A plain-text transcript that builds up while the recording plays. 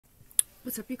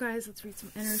What's up, you guys? Let's read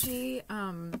some energy. I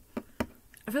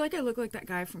feel like I look like that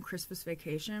guy from Christmas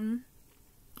Vacation.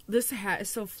 This hat is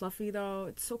so fluffy, though.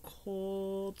 It's so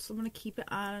cold, so I'm gonna keep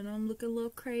it on. I know I'm looking a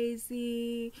little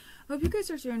crazy. I hope you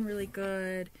guys are doing really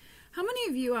good. How many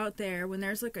of you out there, when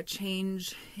there's like a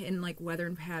change in like weather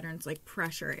and patterns, like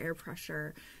pressure, air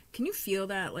pressure, can you feel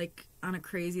that like on a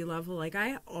crazy level? Like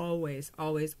I always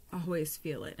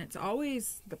feel it. And it's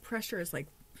always, the pressure is like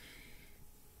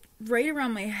right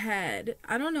around my head.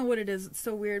 I don't know what it is. It's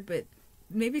so weird, but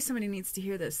maybe somebody needs to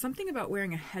hear this. Something about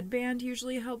wearing a headband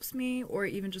usually helps me, or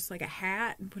even just like a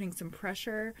hat and putting some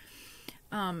pressure.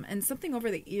 And something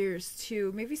over the ears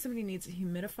too. Maybe somebody needs a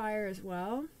humidifier as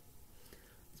well.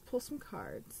 Let's pull some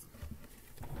cards.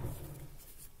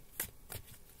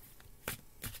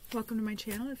 Welcome to my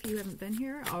channel if you haven't been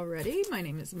here already. My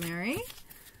name is Mary.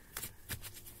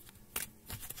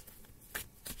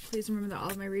 Please remember that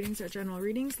all of my readings are general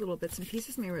readings. Little bits and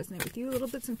pieces may resonate with you. Little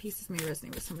bits and pieces may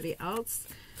resonate with somebody else.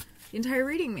 The entire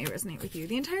reading may resonate with you.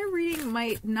 The entire reading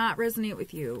might not resonate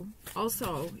with you.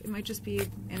 Also, it might just be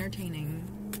entertaining.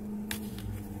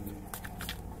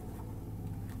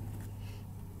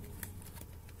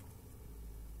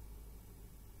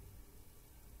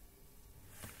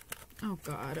 Oh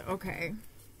God, okay.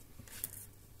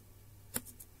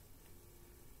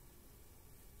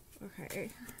 Okay.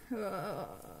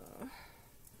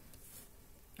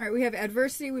 All right, we have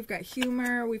adversity, we've got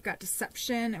humor, we've got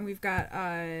deception, and we've got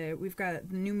the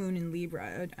new moon in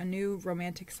Libra. A new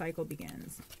romantic cycle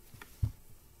begins.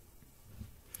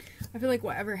 I feel like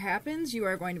whatever happens, you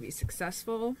are going to be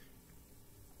successful.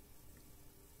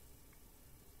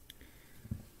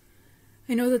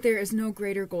 I know that there is no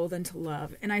greater goal than to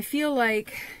love, and I feel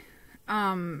like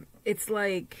it's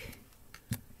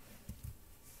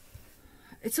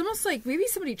almost like maybe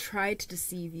somebody tried to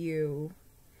deceive you.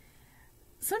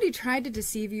 Somebody tried to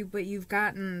deceive you, but you've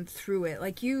gotten through it.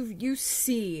 Like you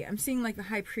see, I'm seeing like the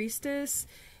High Priestess.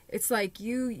 It's like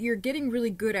you're getting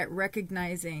really good at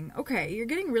recognizing. Okay, you're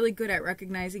getting really good at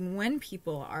recognizing when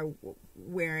people are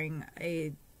wearing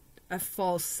a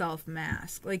false self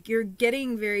mask. Like you're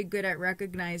getting very good at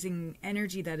recognizing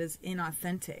energy that is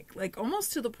inauthentic. Like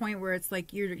almost to the point where it's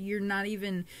like you're not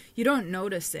even, you don't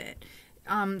notice it.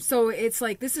 So it's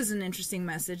like, this is an interesting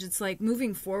message. It's like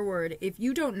moving forward, if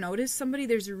you don't notice somebody,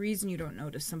 there's a reason you don't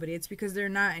notice somebody. It's because they're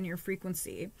not in your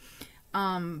frequency.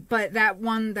 But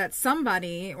that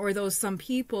somebody or those some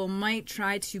people might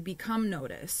try to become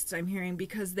noticed, I'm hearing,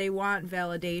 because they want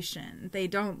validation. They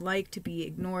don't like to be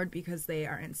ignored because they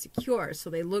are insecure. So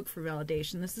they look for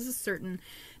validation. This is a certain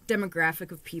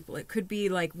demographic of people. It could be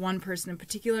like one person in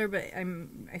particular, but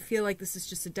I feel like this is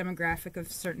just a demographic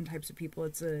of certain types of people.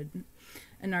 It's a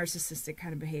narcissistic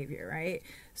kind of behavior, right?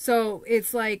 So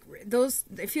it's like those,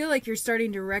 I feel like you're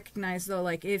starting to recognize though,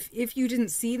 like if you didn't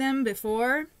see them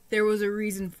before, there was a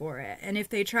reason for it. And if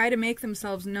they try to make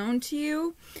themselves known to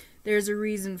you, there's a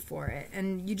reason for it.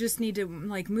 And you just need to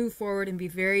like move forward and be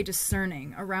very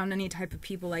discerning around any type of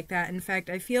people like that. In fact,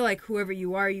 I feel like whoever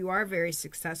you are very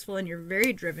successful and you're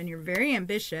very driven, you're very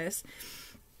ambitious.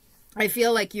 I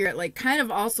feel like you're like kind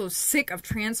of also sick of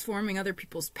transforming other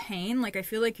people's pain. Like I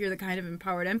feel like you're the kind of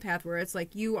empowered empath where it's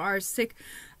like you are sick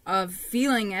of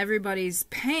feeling everybody's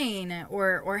pain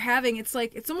or having, it's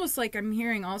like, it's almost like I'm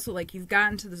hearing also like you've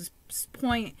gotten to this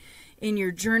point in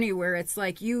your journey where it's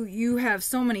like you have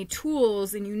so many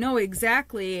tools and you know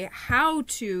exactly how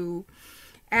to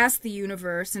ask the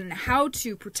universe and how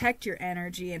to protect your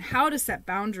energy and how to set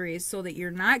boundaries so that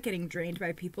you're not getting drained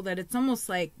by people, that it's almost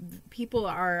like people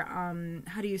are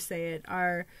how do you say it,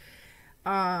 are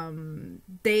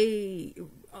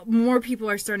more people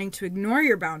are starting to ignore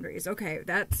your boundaries. Okay,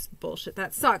 that's bullshit,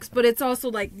 that sucks, but it's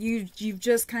also like you've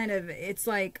just kind of, it's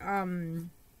like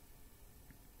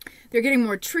they're getting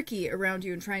more tricky around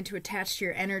you and trying to attach to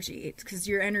your energy because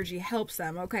your energy helps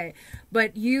them. Okay,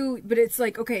 but it's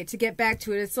like, okay, to get back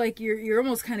to it, it's like you're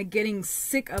almost kind of getting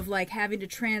sick of like having to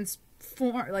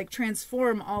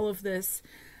transform all of this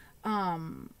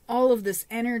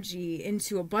energy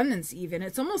into abundance. Even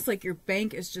it's almost like your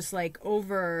bank is just like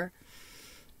over.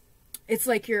 It's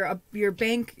like your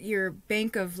bank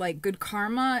of like good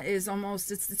karma is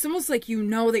almost, it's almost like you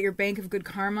know that your bank of good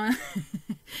karma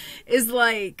is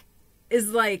like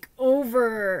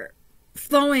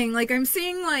overflowing. Like I'm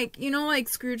seeing like, you know, like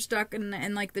Scrooge Duck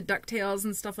and like the DuckTales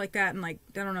and stuff like that, and like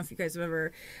I don't know if you guys have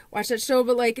ever watched that show,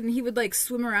 but like, and he would like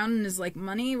swim around in his like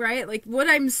money, right? Like what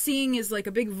I'm seeing is like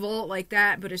a big vault like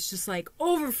that, but it's just like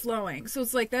overflowing. So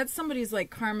it's like that's somebody's like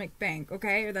karmic bank,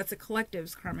 okay? Or that's a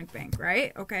collective's karmic bank,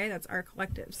 right? Okay, that's our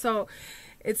collective. So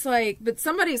It's like, but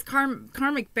somebody's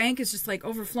karmic bank is just like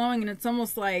overflowing, and it's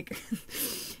almost like,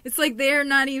 it's like they're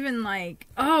not even like,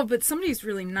 oh, but somebody's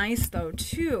really nice though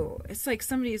too. It's like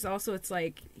somebody's also, it's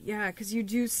like, yeah, because you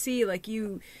do see, like,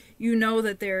 you know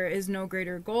that there is no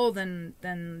greater goal than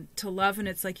to love, and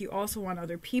it's like you also want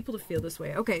other people to feel this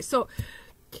way. Okay, so,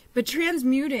 but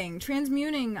transmuting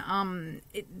the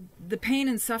pain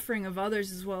and suffering of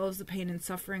others as well as the pain and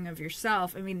suffering of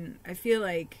yourself. I mean, I feel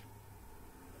like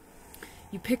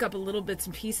you pick up a little bits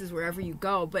and pieces wherever you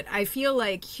go, but I feel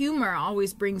like humor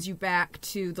always brings you back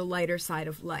to the lighter side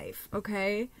of life,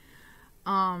 okay?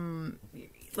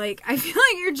 Like, I feel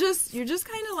like you're just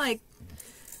kind of like,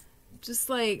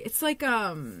 it's like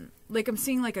I'm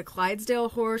seeing like a Clydesdale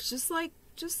horse, just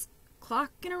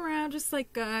clocking around, just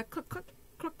like, cluck, cluck,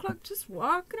 cluck, cluck, just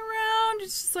walking around.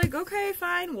 It's just like, okay,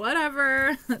 fine,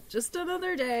 whatever. Just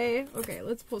another day. Okay,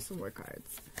 let's pull some more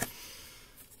cards.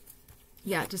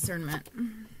 Yeah, discernment.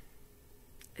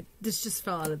 This just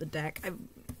fell out of the deck.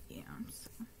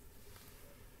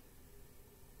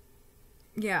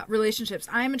 Yeah, relationships.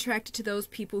 I am attracted to those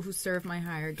people who serve my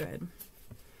higher good.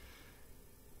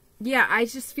 Yeah, I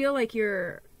just feel like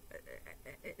you're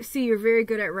very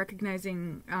good at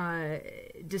recognizing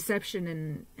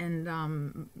deception and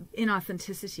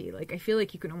inauthenticity. Like, I feel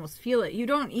like you can almost feel it. You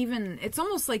don't even, it's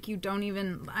almost like you don't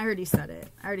even, I already said it.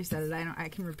 I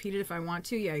can repeat it if I want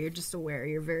to. Yeah, you're just aware.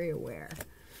 You're very aware.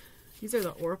 These are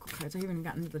the oracle cards. I haven't even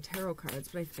gotten to the tarot cards,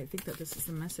 but I think that this is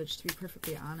the message, to be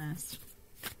perfectly honest.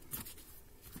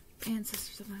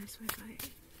 Ancestors of my sweet light.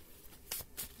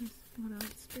 What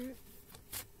else, Spirit?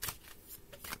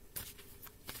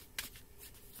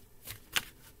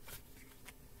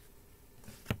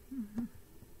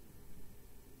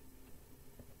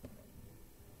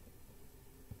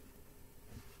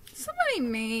 Somebody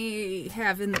may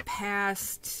have in the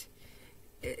past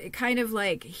kind of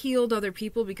like healed other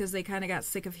people because they kind of got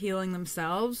sick of healing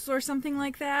themselves or something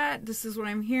like that. This is what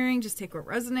I'm hearing. Just take what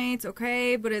resonates,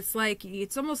 okay? But it's like,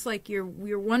 it's almost like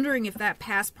you're wondering if that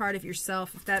past part of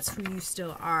yourself, if that's who you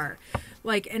still are.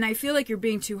 Like, and I feel like you're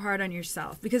being too hard on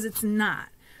yourself because it's not.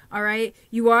 All right?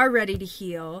 You are ready to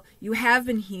heal. You have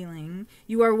been healing.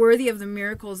 You are worthy of the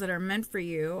miracles that are meant for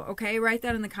you. Okay? Write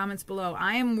that in the comments below.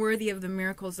 I am worthy of the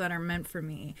miracles that are meant for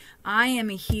me. I am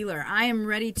a healer. I am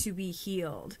ready to be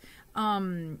healed.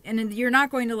 And you're not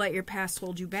going to let your past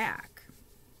hold you back.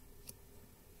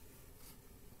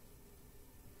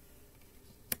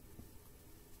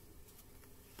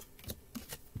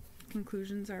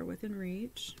 Conclusions are within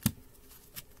reach.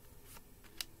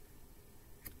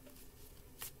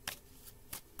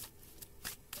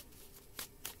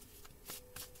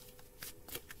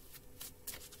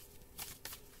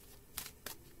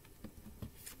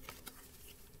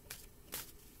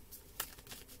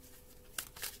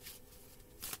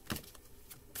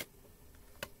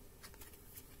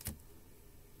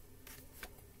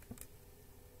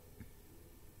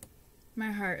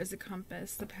 My heart is a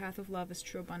compass. The path of love is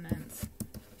true abundance.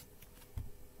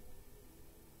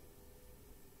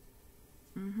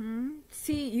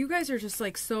 See, you guys are just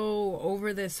like so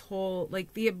over this whole,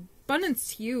 like, the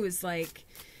abundance to you is like,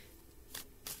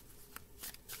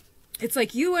 it's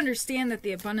like you understand that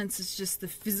the abundance is just the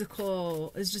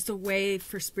physical, is just a way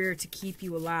for spirit to keep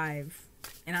you alive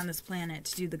and on this planet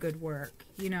to do the good work,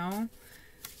 you know,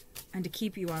 and to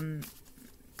keep you on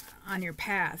your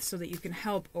path so that you can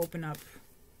help open up,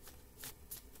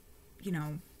 you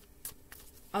know,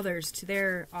 others to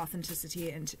their authenticity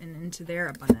and into their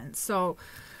abundance. So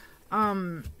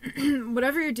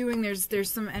whatever you're doing,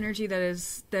 there's some energy that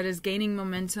is gaining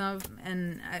momentum,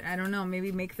 and I don't know,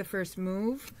 maybe make the first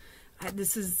move.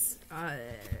 This is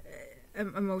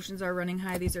emotions are running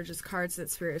high. These are just cards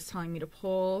that Spirit is telling me to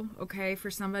pull, okay,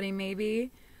 for somebody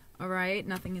maybe. All right,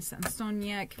 nothing is set in stone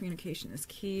yet. Communication is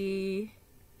key.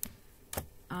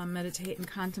 Meditate and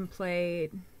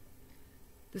contemplate.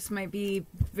 This might be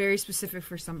very specific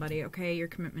for somebody, okay? Your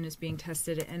commitment is being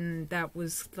tested, and that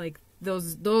was like,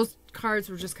 those cards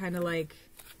were just kind of like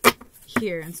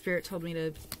here, and Spirit told me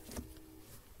to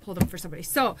pull them for somebody.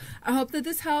 So I hope that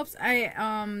this helps. I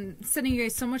sending you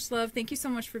guys so much love. Thank you so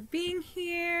much for being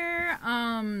here.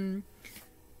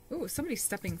 Ooh, somebody's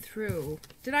stepping through.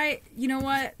 Did I? You know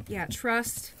what? Yeah,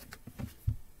 trust.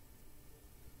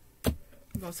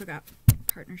 We've also got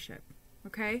partnership.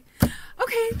 Okay?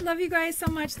 Okay, love you guys so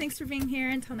much. Thanks for being here.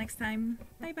 Until next time.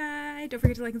 Bye-bye. Don't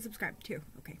forget to like and subscribe too.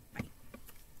 Okay.